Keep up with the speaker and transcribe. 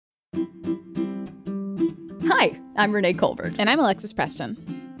Hi, I'm Renee Colbert. And I'm Alexis Preston.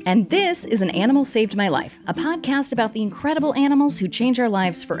 And this is An Animal Saved My Life, a podcast about the incredible animals who change our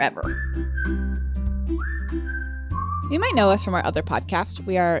lives forever. You might know us from our other podcast.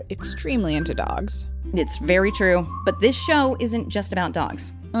 We are extremely into dogs. It's very true, but this show isn't just about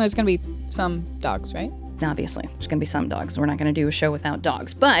dogs. Well, there's going to be some dogs, right? Obviously, there's going to be some dogs. We're not going to do a show without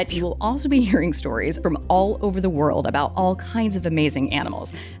dogs, but you will also be hearing stories from all over the world about all kinds of amazing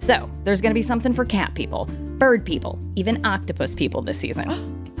animals. So there's going to be something for cat people, bird people, even octopus people this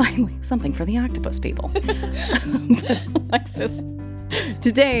season. Finally, something for the octopus people. Alexis,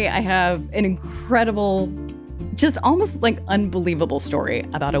 today I have an incredible, just almost like unbelievable story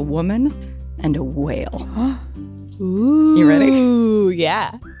about a woman and a whale. Ooh. You ready? Ooh,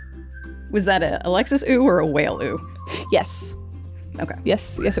 yeah. Was that a Alexis ooh or a whale ooh? Yes. Okay.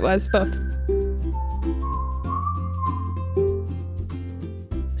 Yes, it was. Both.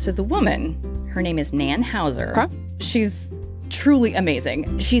 So the woman, her name is Nan Hauser. Huh? She's truly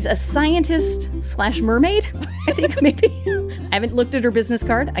amazing. She's a scientist / mermaid, I think, maybe. I haven't looked at her business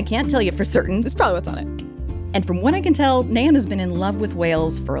card. I can't tell you for certain. That's probably what's on it. And from what I can tell, Nan has been in love with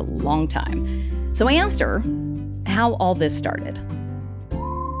whales for a long time. So I asked her how all this started.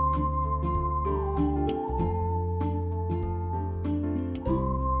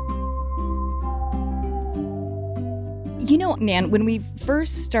 You know, Nan, when we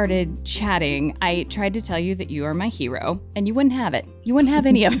first started chatting, I tried to tell you that you are my hero, and you wouldn't have it. You wouldn't have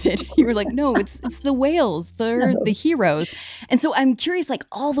any of it. You were like, no, it's the whales. They're the heroes. And so I'm curious, like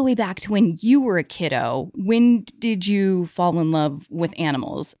all the way back to when you were a kiddo, when did you fall in love with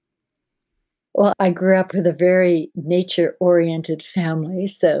animals? Well, I grew up with a very nature-oriented family.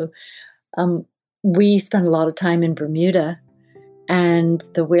 So we spent a lot of time in Bermuda, and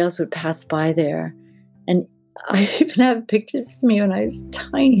the whales would pass by there. And I even have pictures of me when I was a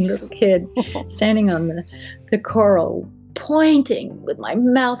tiny little kid standing on the coral, pointing with my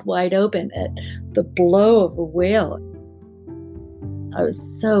mouth wide open at the blow of a whale. I was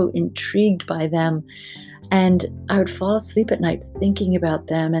so intrigued by them, and I would fall asleep at night thinking about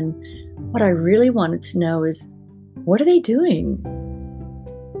them. And what I really wanted to know is, what are they doing?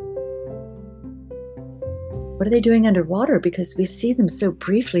 What are they doing underwater? Because we see them so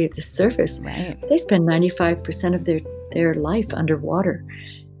briefly at the surface. Right. They spend 95% of their life underwater.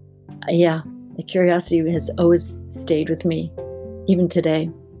 Yeah, the curiosity has always stayed with me, even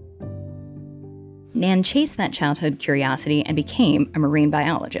today. Nan chased that childhood curiosity and became a marine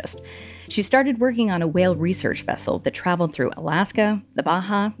biologist. She started working on a whale research vessel that traveled through Alaska, the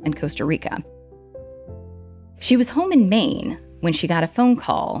Baja, and Costa Rica. She was home in Maine when she got a phone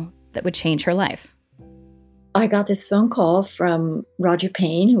call that would change her life. I got this phone call from Roger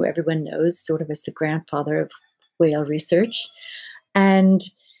Payne, who everyone knows sort of as the grandfather of whale research. And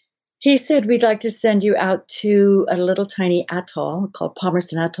he said, we'd like to send you out to a little tiny atoll called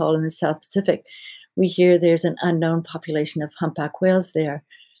Palmerston Atoll in the South Pacific. We hear there's an unknown population of humpback whales there.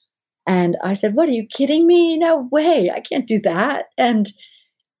 And I said, what, are you kidding me? No way, I can't do that. And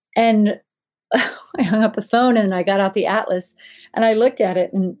I hung up the phone and I got out the atlas and I looked at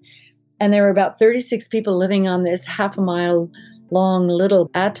it, and there were about 36 people living on this half a mile long little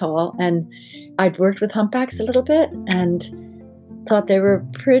atoll. And I'd worked with humpbacks a little bit and thought they were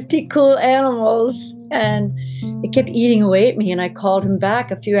pretty cool animals. And it kept eating away at me. And I called him back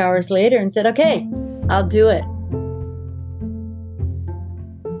a few hours later and said, okay, I'll do it.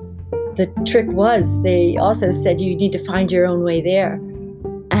 The trick was they also said you need to find your own way there.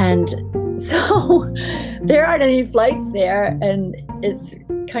 And so there aren't any flights there. And it's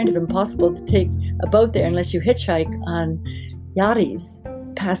kind of impossible to take a boat there unless you hitchhike on yachties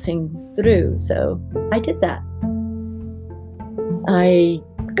passing through. So I did that. I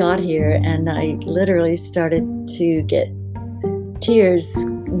got here and I literally started to get tears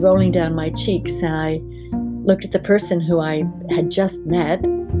rolling down my cheeks, and I looked at the person who I had just met.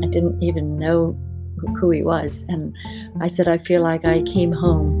 I didn't even know who he was, and I said, I feel like I came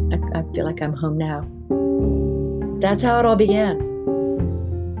home. I feel like I'm home now. That's how it all began.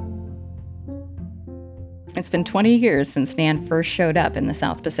 It's been 20 years since Nan first showed up in the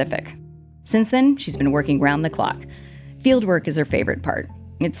South Pacific. Since then, she's been working round the clock. Fieldwork is her favorite part.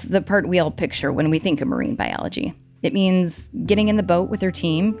 It's the part we all picture when we think of marine biology. It means getting in the boat with her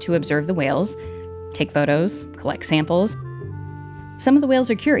team to observe the whales, take photos, collect samples. Some of the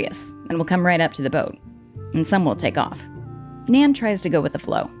whales are curious and will come right up to the boat, and some will take off. Nan tries to go with the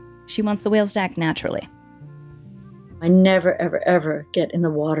flow. She wants the whales to act naturally. I never, ever, ever get in the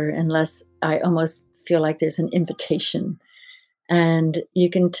water unless I almost feel like there's an invitation. And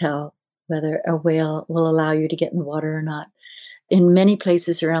you can tell whether a whale will allow you to get in the water or not. In many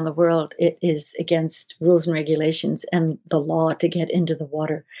places around the world, it is against rules and regulations and the law to get into the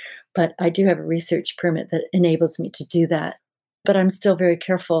water. But I do have a research permit that enables me to do that. But I'm still very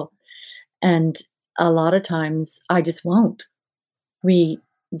careful. And a lot of times I just won't. We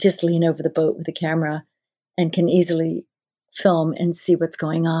just lean over the boat with the camera and can easily film and see what's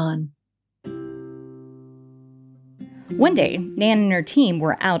going on. One day, Nan and her team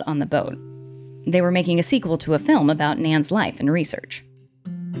were out on the boat. They were making a sequel to a film about Nan's life and research.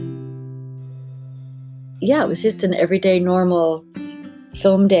 Yeah, it was just an everyday normal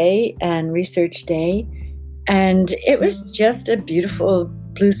film day and research day. And it was just a beautiful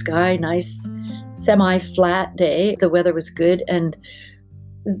blue sky, nice semi-flat day. The weather was good. And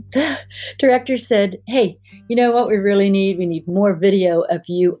the director said, hey, you know what we really need? We need more video of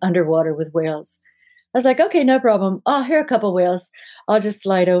you underwater with whales. I was like, okay, no problem. Oh, here are a couple whales. I'll just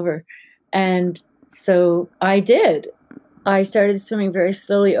slide over. And so I did. I started swimming very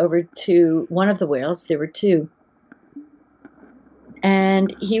slowly over to one of the whales. There were two.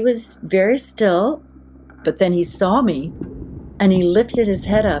 And he was very still, but then he saw me and he lifted his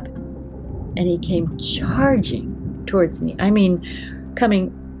head up and he came charging towards me. I mean,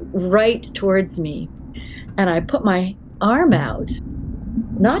 coming right towards me. And I put my arm out,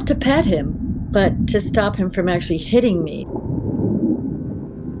 not to pet him, but to stop him from actually hitting me.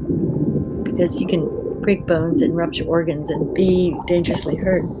 Because you can break bones and rupture organs and be dangerously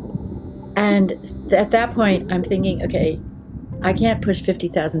hurt. And at that point, I'm thinking, okay, I can't push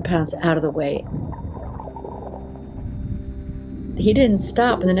 50,000 pounds out of the way. He didn't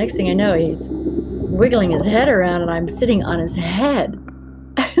stop, and the next thing I know, he's wiggling his head around, and I'm sitting on his head.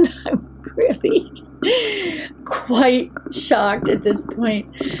 And I'm really quite shocked at this point.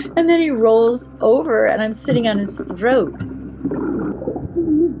 And then he rolls over, and I'm sitting on his throat.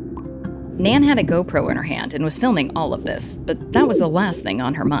 Nan had a GoPro in her hand and was filming all of this, but that was the last thing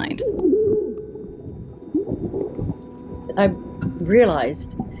on her mind. I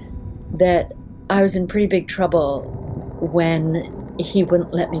realized that I was in pretty big trouble when he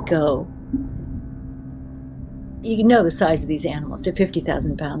wouldn't let me go. You know the size of these animals. They're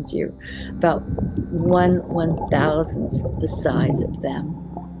 50,000 pounds. You're about 1/1000th the size of them.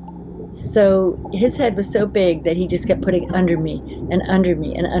 So his head was so big that he just kept putting it under me and under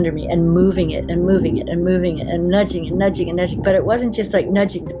me and under me and moving it and moving it and moving it and nudging and nudging and nudging. But it wasn't just like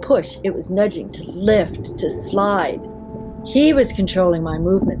nudging to push. It was nudging to lift, to slide. He was controlling my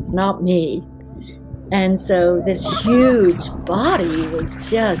movements, not me. And so this huge body was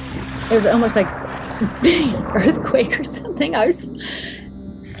just, it was almost like an earthquake or something. I was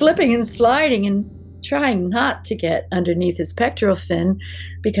slipping and sliding and trying not to get underneath his pectoral fin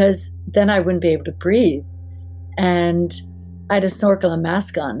because then I wouldn't be able to breathe. And I had a snorkel and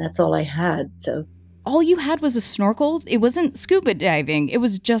mask on. That's all I had. So all you had was a snorkel? It wasn't scuba diving. It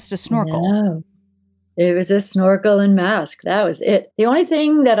was just a snorkel. No. It was a snorkel and mask. That was it. The only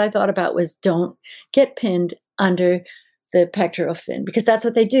thing that I thought about was don't get pinned under the pectoral fin, because that's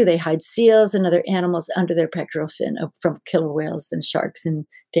what they do. They hide seals and other animals under their pectoral fin from killer whales and sharks in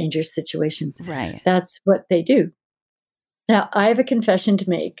dangerous situations. Right. That's what they do. Now, I have a confession to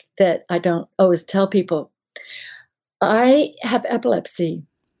make that I don't always tell people. I have epilepsy.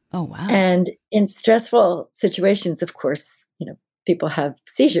 Oh, wow. And in stressful situations, of course, people have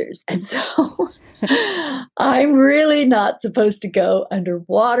seizures. And so I'm really not supposed to go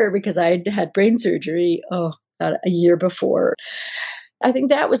underwater because I had brain surgery, about a year before. I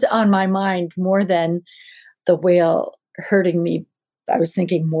think that was on my mind more than the whale hurting me. I was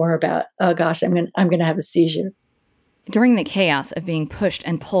thinking more about, oh gosh, I'm going to have a seizure. During the chaos of being pushed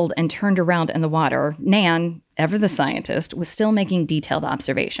and pulled and turned around in the water, Nan, ever the scientist, was still making detailed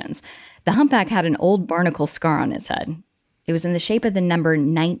observations. The humpback had an old barnacle scar on its head. It was in the shape of the number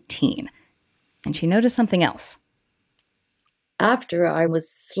 19. And she noticed something else. After I was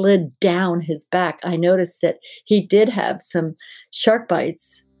slid down his back, I noticed that he did have some shark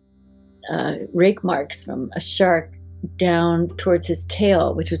bites, rake marks from a shark down towards his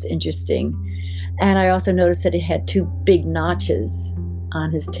tail, which was interesting. And I also noticed that he had two big notches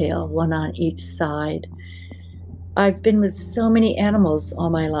on his tail, one on each side. I've been with so many animals all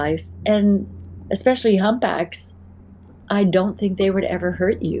my life, and especially humpbacks. I don't think they would ever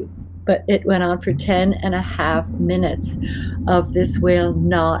hurt you. But it went on for 10.5 minutes of this whale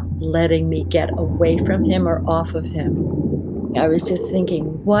not letting me get away from him or off of him. I was just thinking,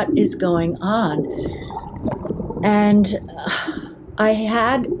 what is going on? And I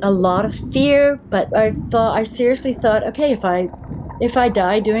had a lot of fear, but I seriously thought, okay, if I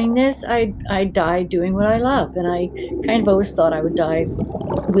die doing this, I die doing what I love. And I kind of always thought I would die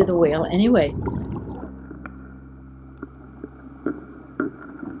with a whale anyway.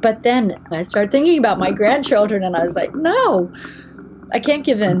 But then I started thinking about my grandchildren, and I was like, no, I can't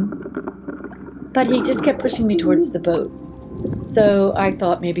give in. But he just kept pushing me towards the boat. So I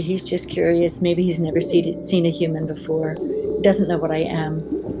thought maybe he's just curious. Maybe he's never seen a human before. He doesn't know what I am.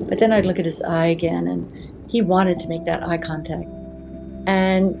 But then I'd look at his eye again, and he wanted to make that eye contact.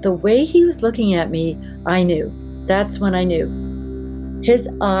 And the way he was looking at me, I knew. That's when I knew. His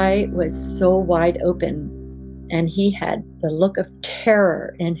eye was so wide open, and he had the look of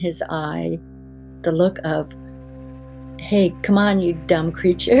terror in his eye, the look of, hey, come on, you dumb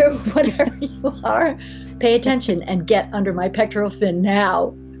creature, whatever you are, pay attention and get under my pectoral fin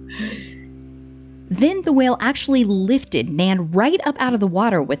now. Then the whale actually lifted Nan right up out of the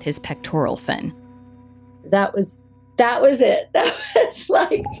water with his pectoral fin. That was it. That was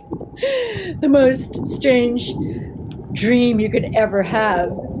like the most strange dream you could ever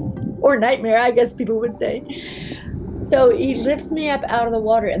have, or nightmare, I guess people would say. So he lifts me up out of the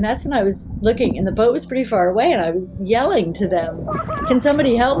water, and that's when I was looking, and the boat was pretty far away, and I was yelling to them, can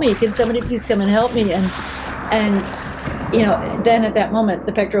somebody help me? Can somebody please come and help me? And then at that moment,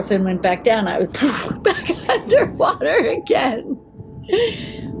 the pectoral fin went back down. I was back underwater again.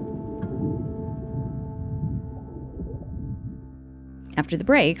 After the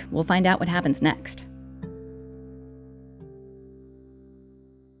break, we'll find out what happens next.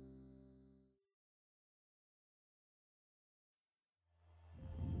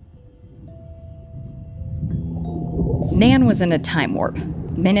 Nan was in a time warp.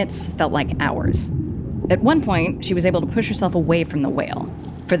 Minutes felt like hours. At one point, she was able to push herself away from the whale.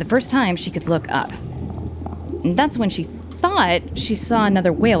 For the first time, she could look up. And that's when she thought she saw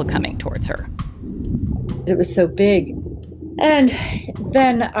another whale coming towards her. It was so big. And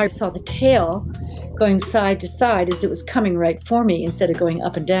then I saw the tail going side to side as it was coming right for me instead of going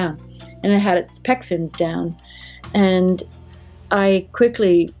up and down. And it had its pec fins down. And I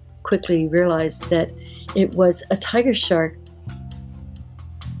quickly realized that it was a tiger shark.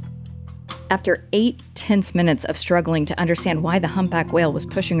 After 8 tense minutes of struggling to understand why the humpback whale was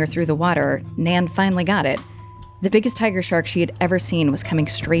pushing her through the water, Nan finally got it. The biggest tiger shark she had ever seen was coming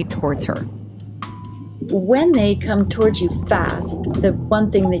straight towards her. When they come towards you fast, the one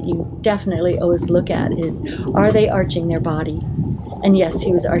thing that you definitely always look at is, are they arching their body? And yes,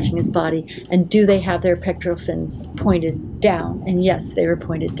 he was arching his body. And do they have their pectoral fins pointed down? And yes, they were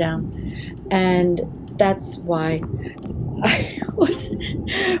pointed down. And that's why I was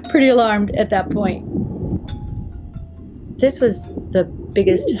pretty alarmed at that point. This was the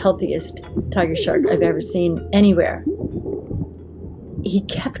biggest, healthiest tiger shark I've ever seen anywhere. He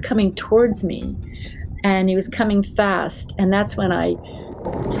kept coming towards me, and he was coming fast, and that's when I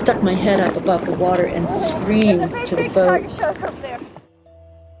stuck my head up above the water and screamed to the boat.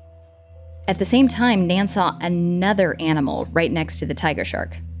 At the same time, Nan saw another animal right next to the tiger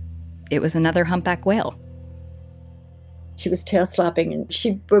shark. It was another humpback whale. She was tail slapping, and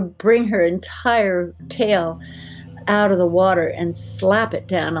she would bring her entire tail out of the water and slap it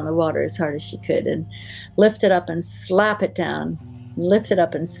down on the water as hard as she could, and lift it up and slap it down, lift it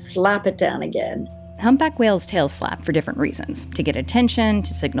up and slap it down again. Humpback whales tail slap for different reasons: to get attention,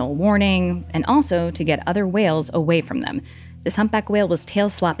 to signal warning, and also to get other whales away from them. This humpback whale was tail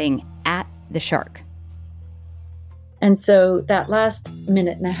slapping at the shark. And so that last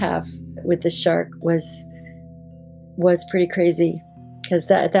minute and a half with the shark was pretty crazy, because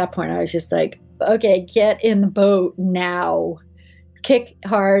at that point I was just like, okay, get in the boat now. Kick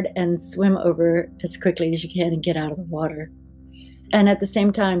hard and swim over as quickly as you can and get out of the water. And at the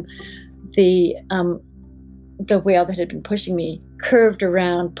same time, the whale that had been pushing me curved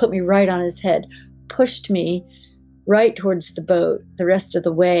around, put me right on his head, pushed me right towards the boat the rest of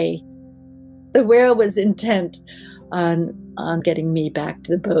the way. The whale was intent on getting me back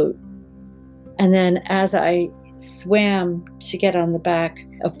to the boat. And then as I swam to get on the back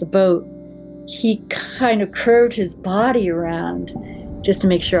of the boat, he kind of curved his body around just to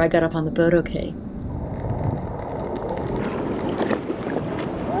make sure I got up on the boat okay.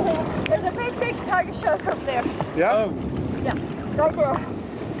 There's a big tiger shark up there. Yeah? Yeah, right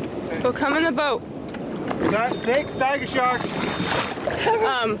there. Go come in the boat. Big tiger shark.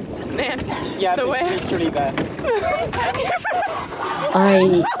 Man. Yeah, the way. It's pretty bad.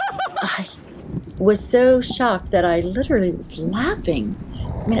 I was so shocked that I literally was laughing.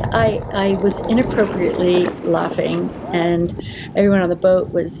 I mean, I was inappropriately laughing, and everyone on the boat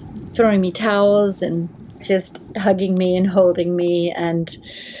was throwing me towels and just hugging me and holding me, and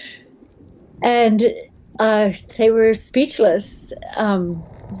they were speechless.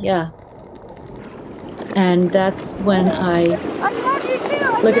 Yeah. And that's when I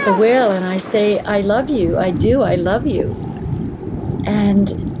look at the whale and I say, I love you. I do. I love you.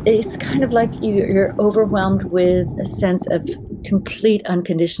 And it's kind of like you're overwhelmed with a sense of complete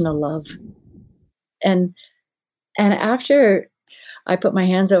unconditional love. And after I put my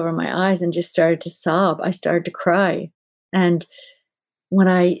hands over my eyes and just started to sob, I started to cry. And when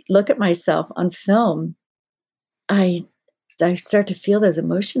I look at myself on film, I start to feel those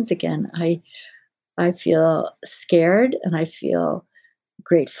emotions again. I feel scared and I feel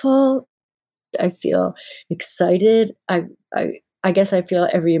grateful. I feel excited. I guess I feel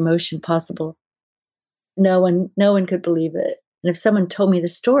every emotion possible. No one could believe it. And if someone told me the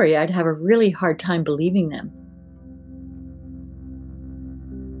story, I'd have a really hard time believing them.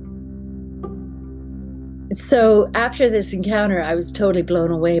 So after this encounter, I was totally blown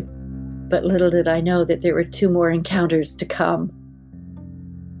away. But little did I know that there were 2 more encounters to come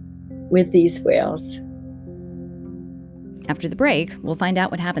with these whales. After the break, we'll find out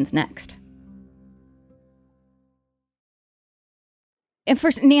what happens next. And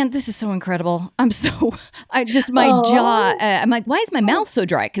first, Nan, this is so incredible. My jaw, I'm like, why is my mouth so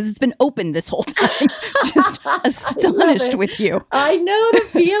dry? Because it's been open this whole time. Just astonished with you. I know the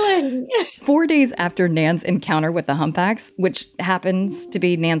feeling. 4 days after Nan's encounter with the humpbacks, which happens to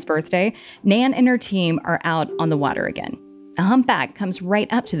be Nan's birthday, Nan and her team are out on the water again. A humpback comes right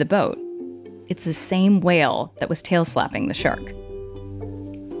up to the boat. It's the same whale that was tail slapping the shark.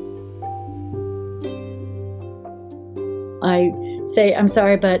 I say, I'm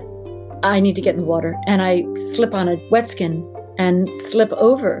sorry, but I need to get in the water. And I slip on a wet skin and slip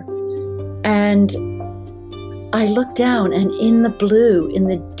over. And I look down, and in the blue, in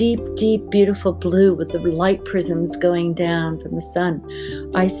the deep, deep, beautiful blue with the light prisms going down from the sun,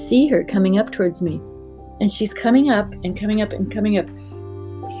 I see her coming up towards me. And she's coming up and coming up and coming up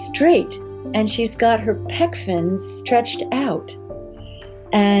straight. And she's got her pec fins stretched out.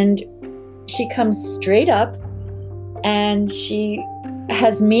 And she comes straight up. And she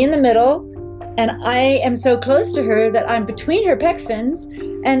has me in the middle, and I am so close to her that I'm between her pec fins,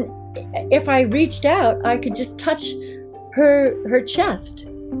 and if I reached out, I could just touch her chest.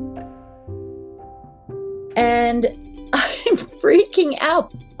 And I'm freaking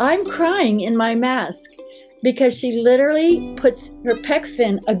out. I'm crying in my mask because she literally puts her pec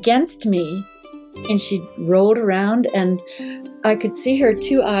fin against me, and she rolled around, and I could see her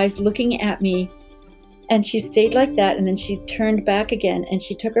 2 eyes looking at me. And she stayed like that, and then she turned back again, and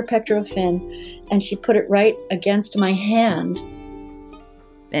she took her pectoral fin, and she put it right against my hand.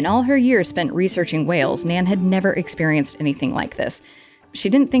 In all her years spent researching whales, Nan had never experienced anything like this. She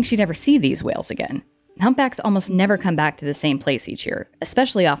didn't think she'd ever see these whales again. Humpbacks almost never come back to the same place each year,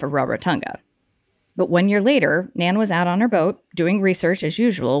 especially off of Rarotonga. But 1 year later, Nan was out on her boat, doing research as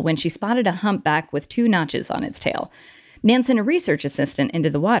usual, when she spotted a humpback with 2 notches on its tail. Nan sent a research assistant into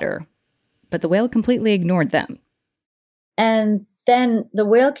the water, but the whale completely ignored them. And then the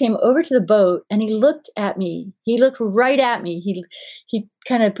whale came over to the boat, and he looked at me. He looked right at me. He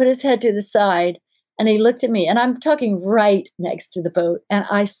kind of put his head to the side, and he looked at me. And I'm talking right next to the boat. And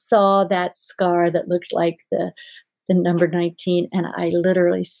I saw that scar that looked like the number 19. And I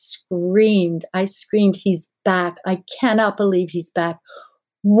literally screamed. I screamed, "He's back. I cannot believe he's back.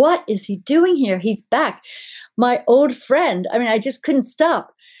 What is he doing here? He's back. My old friend." I mean, I just couldn't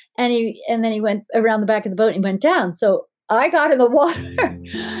stop. And then he went around the back of the boat and he went down. So I got in the water.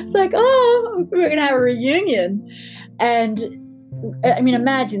 It's like, oh, we're going to have a reunion. And I mean,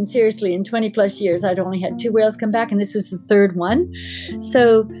 imagine, seriously, in 20 plus years, I'd only had 2 whales come back, and this was the 3rd one.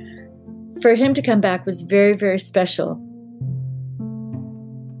 So for him to come back was very, very special.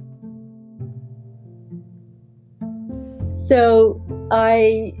 So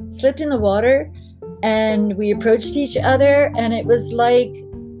I slipped in the water, and we approached each other, and it was like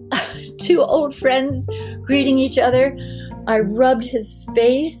 2 old friends greeting each other. I rubbed his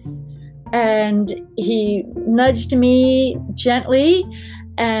face, and he nudged me gently,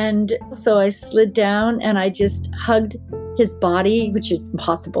 and so I slid down, and I just hugged his body, which is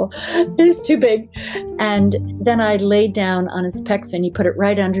impossible. It was too big. And then I laid down on his pec fin. He put it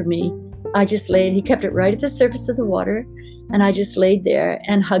right under me. He kept it right at the surface of the water, and I just laid there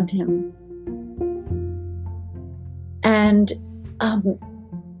and hugged him. And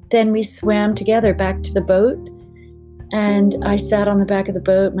then we swam together back to the boat, and I sat on the back of the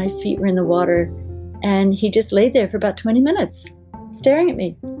boat. My feet were in the water, and he just laid there for about 20 minutes, staring at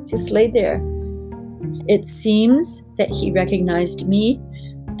me, just laid there. It seems that he recognized me,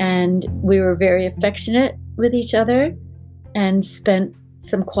 and we were very affectionate with each other and spent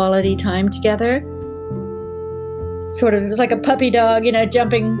some quality time together. Sort of, it was like a puppy dog,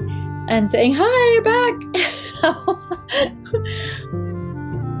 jumping and saying, "Hi, you're back."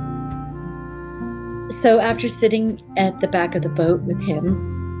 So after sitting at the back of the boat with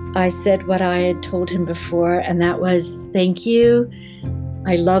him, I said what I had told him before, and that was, thank you,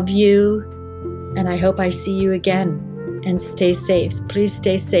 I love you, and I hope I see you again. And stay safe. Please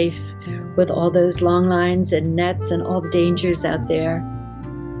stay safe with all those long lines and nets and all the dangers out there.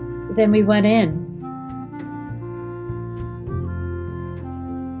 Then we went in.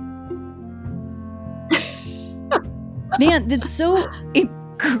 Man, that's so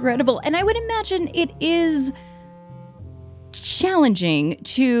incredible. And I would imagine it is challenging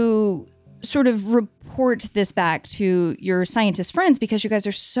to sort of report this back to your scientist friends because you guys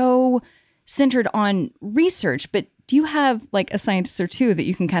are so centered on research. But do you have like a scientist or two that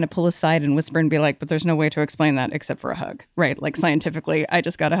you can kind of pull aside and whisper and be like, but there's no way to explain that except for a hug, right? Like scientifically, I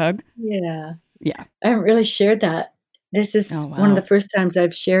just got a hug. Yeah. Yeah. I haven't really shared that. This is one of the first times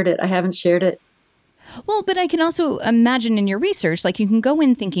I've shared it. I haven't shared it. Well, but I can also imagine in your research, like you can go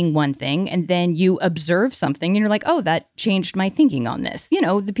in thinking one thing and then you observe something and you're like, oh, that changed my thinking on this. You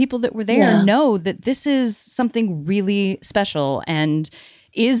know, the people that were there know that this is something really special and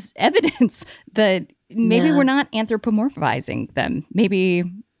is evidence that maybe we're not anthropomorphizing them. Maybe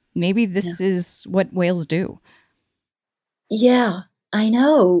this is what whales do. Yeah, I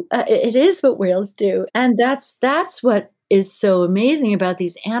know. It is what whales do. And that's what is so amazing about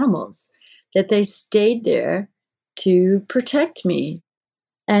these animals, that they stayed there to protect me.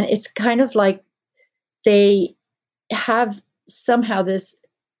 And it's kind of like they have somehow this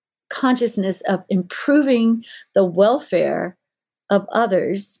consciousness of improving the welfare of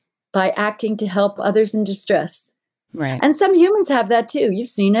others by acting to help others in distress. Right. And some humans have that too. You've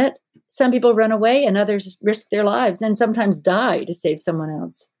seen it. Some people run away and others risk their lives and sometimes die to save someone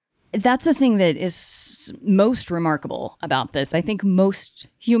else. That's the thing that is most remarkable about this. I think most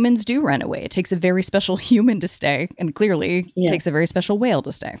humans do run away. It takes a very special human to stay, and clearly it takes a very special whale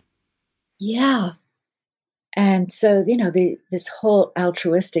to stay. Yeah. And so, you know, this whole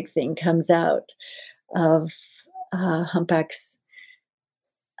altruistic thing comes out of humpbacks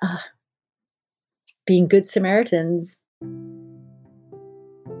being good Samaritans.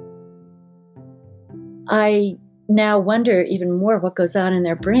 I now wonder even more what goes on in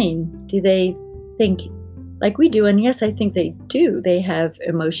their brain. Do they think like we do? And yes, I think they do. They have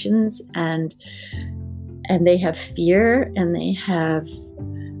emotions and they have fear and they have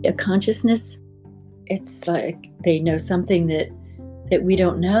a consciousness. It's like they know something that we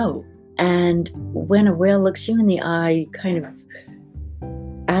don't know. And when a whale looks you in the eye, you kind of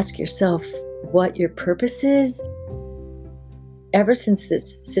ask yourself what your purpose is. Ever since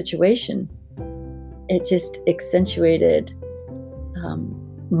this situation, it just accentuated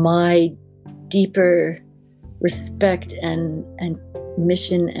my deeper respect and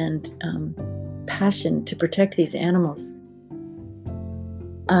mission and passion to protect these animals.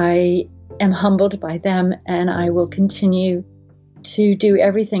 I am humbled by them, and I will continue to do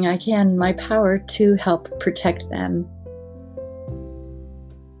everything I can in my power to help protect them.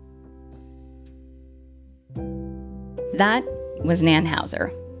 That was Nan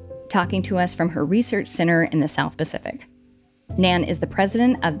Hauser, talking to us from her research center in the South Pacific. Nan is the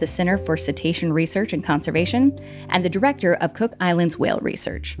president of the Center for Cetacean Research and Conservation and the director of Cook Islands Whale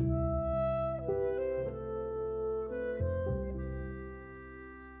Research.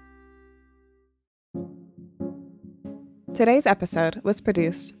 Today's episode was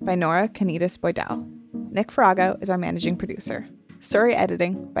produced by Nora Canitas Boydell. Nick Farago is our managing producer. Story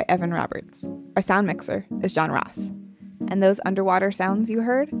editing by Evan Roberts. Our sound mixer is John Ross. And those underwater sounds you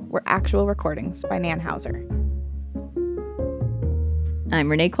heard were actual recordings by Nan Hauser. I'm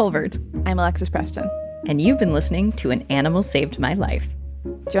Renee Colbert. I'm Alexis Preston. And you've been listening to An Animal Saved My Life.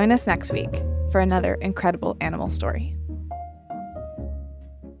 Join us next week for another incredible animal story.